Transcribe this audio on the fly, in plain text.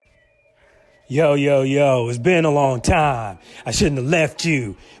Yo, yo, yo, it's been a long time. I shouldn't have left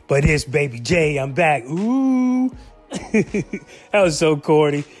you, but it's Baby J. I'm back. Ooh. That was so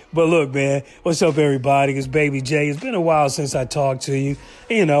corny. But look, man, what's up, everybody? It's Baby J. It's been a while since I talked to you.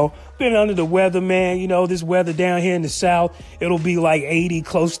 Been under the weather, man. This weather down here in the South, it'll be like 80,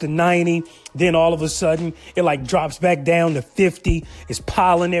 close to 90. Then all of a sudden, it like drops back down to 50. It's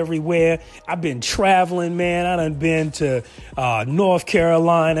pollen everywhere. I've been traveling, man. I done been to North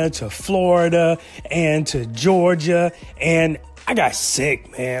Carolina, to Florida, and to Georgia. And I got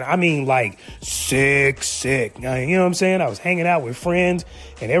sick, man. I mean, like, sick. You know what I'm saying? I was hanging out with friends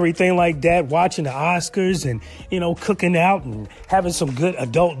and everything like that, watching the Oscars and, cooking out and having some good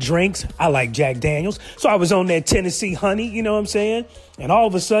adult drinks. I like Jack Daniels. So I was on that Tennessee honey, you know what I'm saying? And all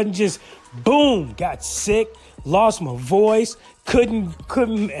of a sudden, just boom, got sick, lost my voice, couldn't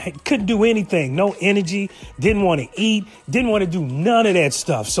do anything. No energy, didn't want to eat, didn't want to do none of that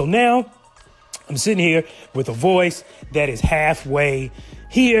stuff. So now I'm sitting here with a voice that is halfway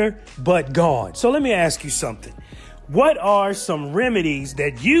here but gone. So let me ask you something. What are some remedies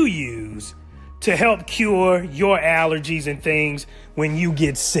that you use to help cure your allergies and things when you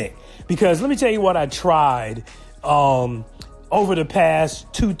get sick? Because let me tell you what I tried over the past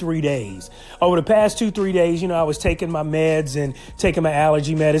 2-3 days. Over the past 2-3 days, I was taking my meds and taking my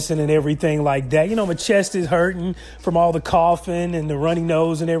allergy medicine and everything like that. My chest is hurting from all the coughing and the runny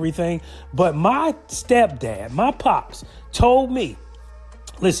nose and everything. But my stepdad, my pops, told me,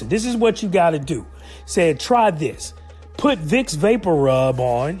 listen, this is what you got to do. Said, try this. Put Vicks Vapor Rub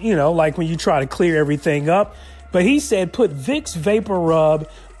on, like when you try to clear everything up. But he said, put Vicks Vapor Rub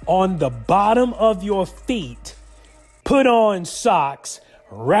on the bottom of your feet. Put on socks,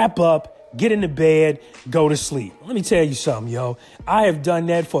 wrap up, get into bed, go to sleep. Let me tell you something, yo. I have done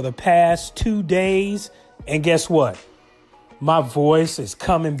that for the past 2 days. And guess what? My voice is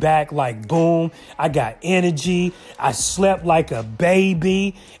coming back like boom. I got energy. I slept like a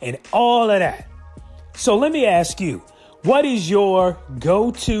baby and all of that. So let me ask you, what is your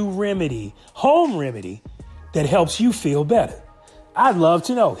go-to remedy, home remedy, that helps you feel better? I'd love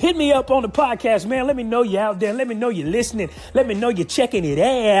to know. Hit me up on the podcast, man. Let me know you're out there. Let me know you're listening. Let me know you're checking it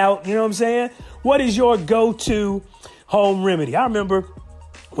out. You know what I'm saying? What is your go-to home remedy? I remember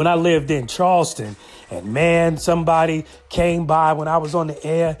when I lived in Charleston, and man, somebody came by when I was on the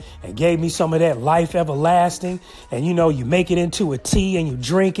air and gave me some of that Life Everlasting. And, you make it into a tea and you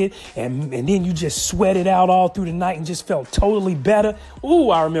drink it and then you just sweat it out all through the night and just felt totally better. Ooh,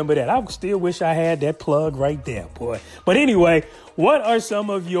 I remember that. I still wish I had that plug right there, boy. But anyway, what are some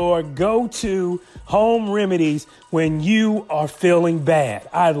of your go-to home remedies when you are feeling bad?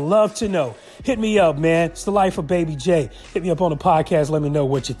 I'd love to know. Hit me up, man. It's the life of Baby J. Hit me up on the podcast. Let me know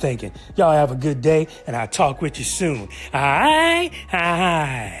what you're thinking. Y'all have a good day, and I'll talk with you soon. All right?